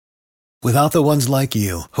Without the ones like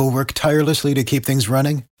you, who work tirelessly to keep things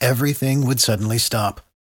running, everything would suddenly stop.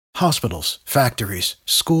 Hospitals, factories,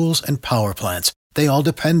 schools, and power plants, they all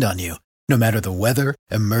depend on you. No matter the weather,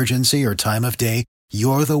 emergency, or time of day,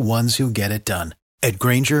 you're the ones who get it done. At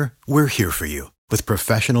Grainger, we're here for you with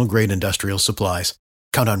professional-grade industrial supplies.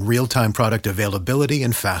 Count on real-time product availability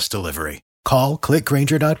and fast delivery. Call,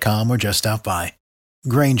 clickgrainger.com, or just stop by.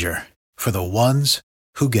 Grainger, for the ones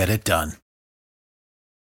who get it done.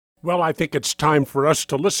 Well, I think it's time for us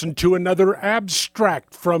to listen to another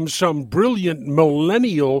abstract from some brilliant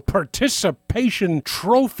millennial participation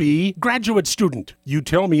trophy graduate student. You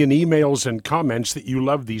tell me in emails and comments that you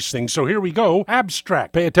love these things, so here we go.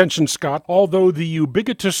 Abstract. Pay attention, Scott. Although the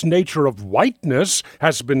ubiquitous nature of whiteness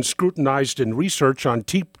has been scrutinized in research on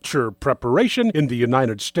teacher preparation in the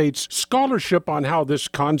United States, scholarship on how this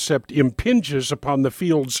concept impinges upon the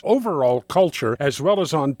field's overall culture as well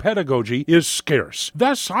as on pedagogy is scarce.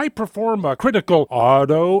 Thus, I perform a critical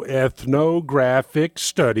autoethnographic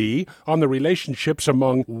study on the relationships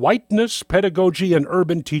among whiteness, pedagogy, and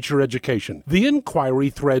urban teacher education. The inquiry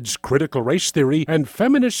threads critical race theory and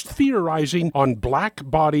feminist theorizing on black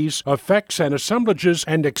bodies, effects, and assemblages,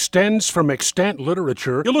 and extends from extant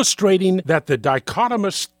literature illustrating that the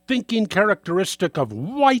dichotomous thinking characteristic of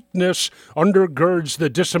whiteness undergirds the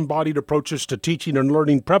disembodied approaches to teaching and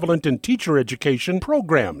learning prevalent in teacher education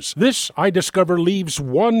programs. This, I discover, leaves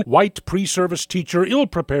one white pre-service teacher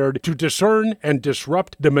ill-prepared to discern and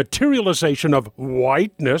disrupt the materialization of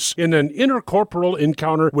whiteness in an intercorporal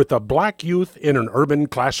encounter with a black youth in an urban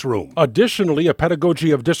classroom. Additionally, a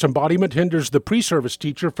pedagogy of disembodiment hinders the pre-service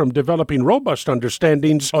teacher from developing robust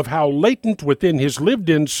understandings of how latent within his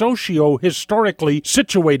lived-in socio-historically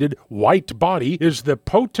situated white body is the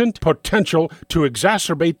potent potential to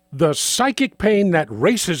exacerbate the psychic pain that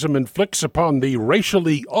racism inflicts upon the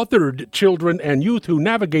racially othered children and youth who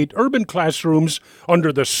navigate urban classrooms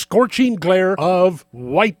under the scorching glare of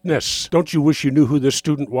whiteness. Don't you wish you knew who this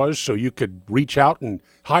student was so you could reach out and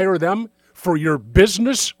hire them for your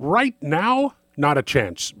business right now? Not a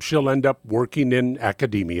chance. She'll end up working in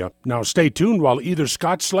academia. Now stay tuned while either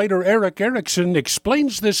Scott Slade or Eric Erickson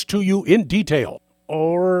explains this to you in detail.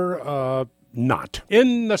 Or, not.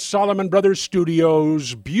 In the Solomon Brothers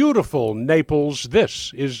Studios, beautiful Naples,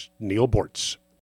 this is Neal Boortz.